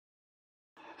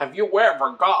Have you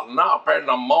ever gotten up in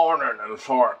the morning and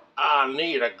thought, I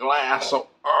need a glass of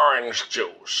orange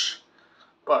juice,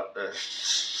 but there's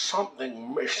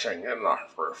something missing in the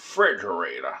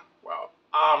refrigerator? Well,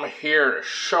 I'm here to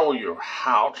show you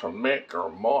how to make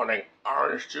your morning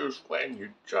orange juice when you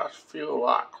just feel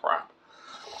like crap.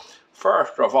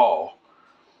 First of all,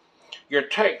 you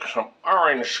take some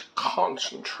orange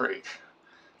concentrate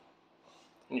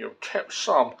and you tip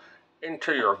some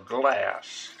into your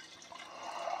glass.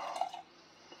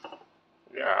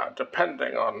 Yeah,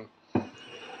 depending on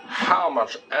how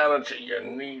much energy you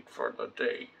need for the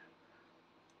day.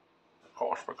 Of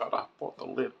course, we gotta put the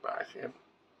lid back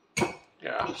in.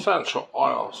 Yeah, essential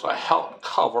oils that help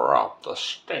cover up the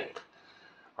stink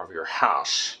of your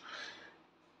house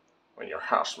when your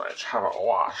housemates haven't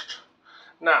washed.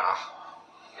 Now,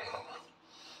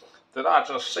 did I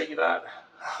just see that?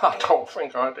 I don't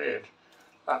think I did.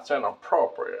 That's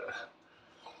inappropriate.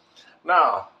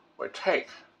 Now, we take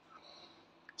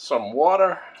some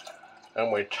water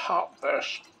and we top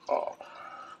this up.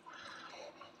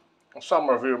 Some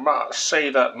of you might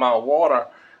say that my water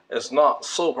is not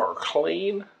super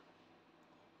clean,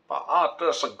 but I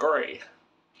disagree.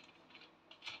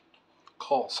 Of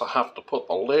course, I have to put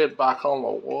the lid back on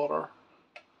the water,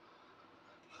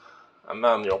 and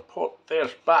then you'll put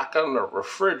this back in the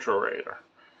refrigerator.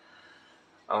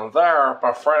 And there,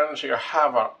 my friends, you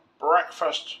have a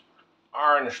breakfast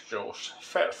orange juice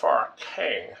fit for a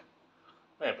king.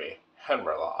 Maybe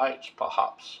Henry VIII,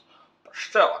 perhaps, but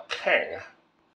still a king.